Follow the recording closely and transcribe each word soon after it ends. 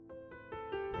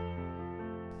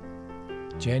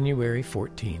January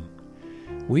 14.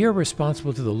 We are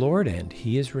responsible to the Lord, and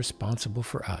He is responsible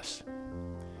for us.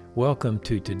 Welcome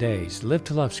to today's Live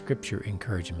to Love Scripture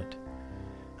Encouragement.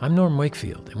 I'm Norm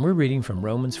Wakefield, and we're reading from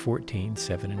Romans 14,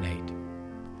 7 and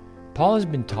 8. Paul has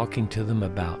been talking to them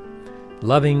about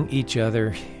loving each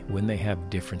other when they have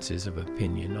differences of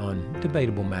opinion on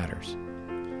debatable matters.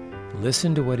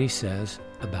 Listen to what he says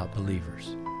about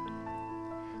believers.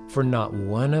 For not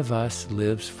one of us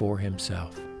lives for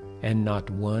himself, and not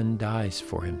one dies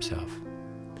for himself.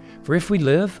 For if we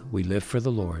live for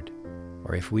the Lord.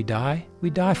 Or if we die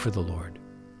for the Lord.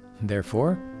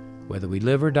 Therefore, whether we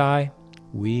live or die,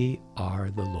 we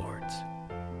are the Lord's.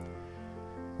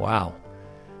 Wow.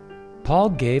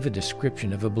 Paul gave a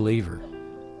description of a believer.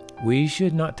 We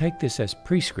should not take this as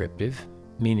prescriptive,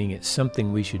 meaning it's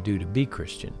something we should do to be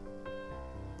Christian.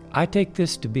 I take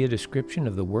this to be a description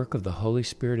of the work of the Holy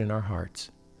Spirit in our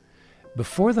hearts.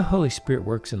 Before the Holy Spirit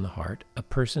works in the heart, a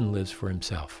person lives for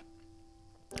himself.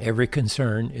 Every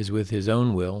concern is with his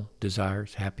own will,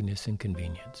 desires, happiness, and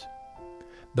convenience.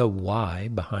 The why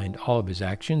behind all of his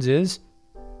actions is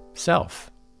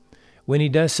self. When he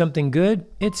does something good,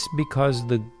 it's because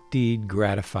the deed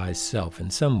gratifies self in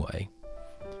some way.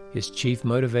 His chief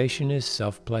motivation is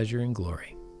self-pleasure and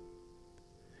glory.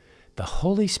 The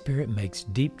Holy Spirit makes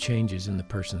deep changes in the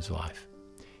person's life.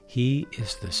 He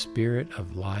is the Spirit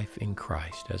of life in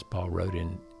Christ, as Paul wrote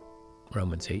in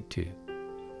Romans 8:2.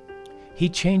 He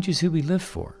changes who we live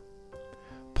for.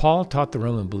 Paul taught the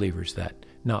Roman believers that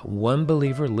not one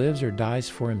believer lives or dies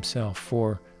for himself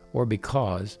or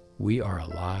because we are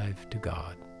alive to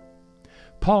God.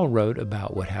 Paul wrote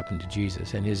about what happened to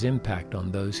Jesus and his impact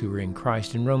on those who were in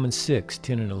Christ in Romans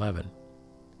 6:10 and 11.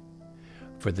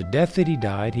 For the death that he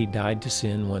died to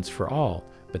sin once for all,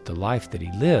 but the life that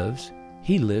he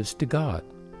lives to God.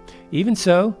 Even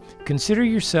so, consider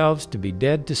yourselves to be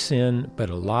dead to sin,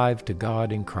 but alive to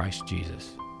God in Christ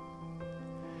Jesus.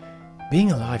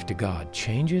 Being alive to God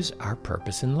changes our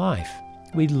purpose in life.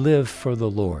 We live for the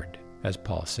Lord, as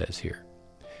Paul says here,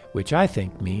 which I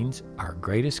think means our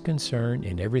greatest concern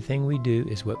in everything we do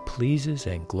is what pleases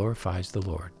and glorifies the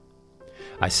Lord.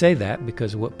 I say that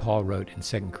because of what Paul wrote in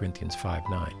 2 Corinthians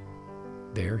 5:9.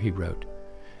 There he wrote,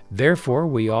 "Therefore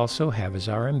we also have as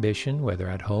our ambition, whether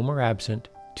at home or absent,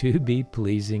 to be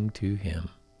pleasing to Him."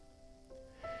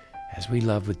 As we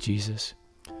love with Jesus,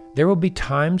 there will be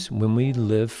times when we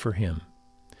live for Him.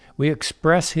 We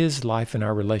express His life in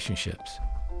our relationships.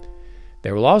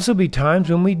 There will also be times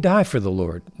when we die for the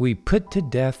Lord. We put to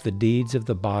death the deeds of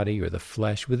the body or the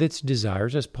flesh with its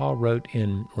desires, as Paul wrote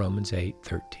in Romans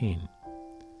 8:13.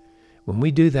 When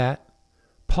we do that,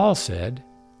 Paul said,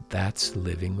 that's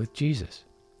living with Jesus.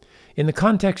 In the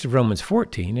context of Romans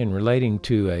 14 and relating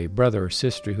to a brother or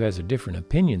sister who has a different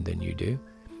opinion than you do,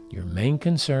 your main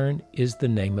concern is the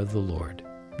name of the Lord,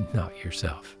 not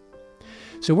yourself.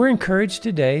 So we're encouraged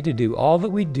today to do all that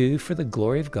we do for the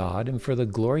glory of God and for the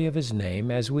glory of His name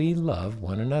as we love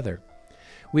one another.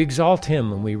 We exalt Him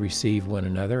when we receive one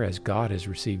another as God has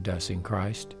received us in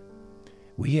Christ.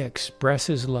 We express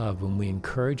His love when we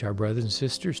encourage our brothers and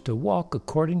sisters to walk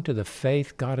according to the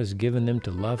faith God has given them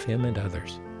to love Him and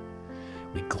others.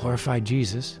 We glorify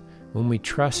Jesus when we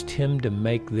trust Him to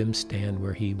make them stand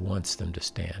where He wants them to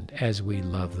stand as we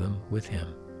love them with Him.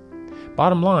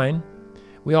 Bottom line,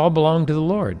 we all belong to the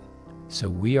Lord, so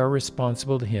we are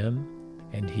responsible to Him,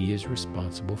 and He is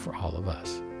responsible for all of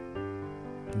us.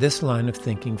 This line of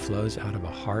thinking flows out of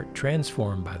a heart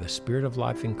transformed by the Spirit of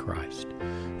life in Christ,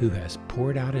 who has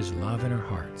poured out His love in our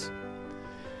hearts.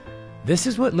 This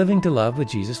is what living to love with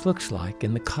Jesus looks like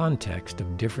in the context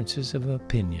of differences of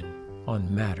opinion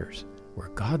on matters where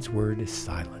God's Word is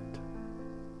silent.